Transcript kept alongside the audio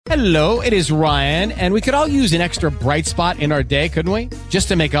Hello, it is Ryan, and we could all use an extra bright spot in our day, couldn't we? Just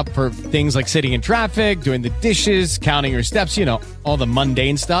to make up for things like sitting in traffic, doing the dishes, counting your steps, you know, all the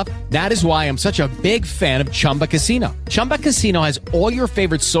mundane stuff. That is why I'm such a big fan of Chumba Casino. Chumba Casino has all your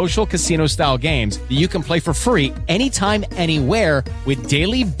favorite social casino-style games that you can play for free anytime, anywhere with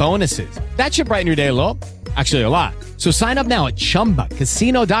daily bonuses. That should brighten your day a little. Actually, a lot. So sign up now at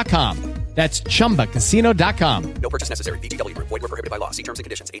ChumbaCasino.com. That's ChumbaCasino.com. No purchase necessary. VGW Group. Void where prohibited by law. See terms and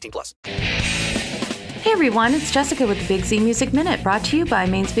conditions. 18+. Hey everyone, it's Jessica with the Big Z Music Minute, brought to you by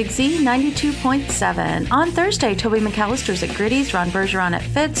Maine's Big Z 92.7. On Thursday, Toby McAllister's at Gritty's, Ron Bergeron at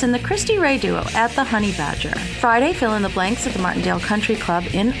Fitz, and the Christy Ray Duo at the Honey Badger. Friday, fill in the blanks at the Martindale Country Club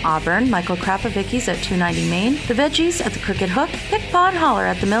in Auburn, Michael Krapovicki's at 290 Main, the Veggies at the Crooked Hook, Pick Paw and Holler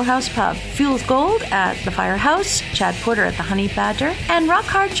at the Millhouse Pub, Fuels Gold at the Firehouse, Chad Porter at the Honey Badger, and Rock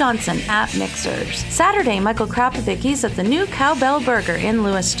Hard Johnson at Mixers. Saturday, Michael Krapovicki's at the new Cowbell Burger in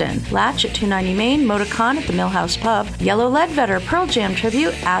Lewiston, Latch at 290 Main, Motorcon at the Millhouse Pub, Yellow Ledbetter Pearl Jam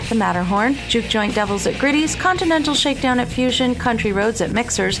Tribute at the Matterhorn, Juke Joint Devils at Gritty's, Continental Shakedown at Fusion, Country Roads at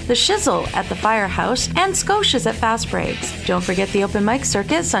Mixers, The Shizzle at the Firehouse, and Scotia's at Fast Breaks. Don't forget the open mic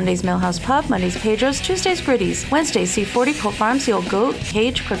circuit, Sundays Millhouse Pub, Mondays Pedro's, Tuesdays Gritty's, Wednesdays C40 Colt Farms, The Old Goat,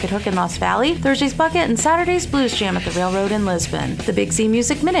 Cage, Crooked Hook in Lost Valley, Thursdays Bucket, and Saturdays Blues Jam at the Railroad in Lisbon. The Big Z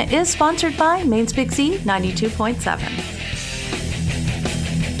Music Minute is sponsored by Maine's Big Z 92.7.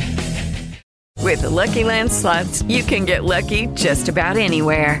 With the Lucky Land Slots, you can get lucky just about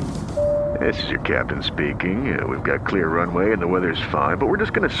anywhere. This is your captain speaking. We've got clear runway and the weather's fine, but we're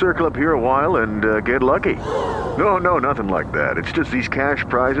just going to circle up here a while and get lucky. No, nothing like that. It's just these cash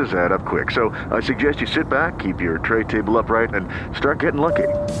prizes add up quick. So I suggest you sit back, keep your tray table upright, and start getting lucky.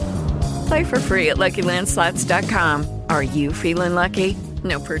 Play for free at LuckyLandSlots.com. Are you feeling lucky?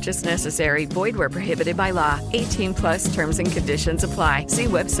 No purchase necessary. Void where prohibited by law. 18+ terms and conditions apply. See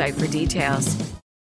website for details.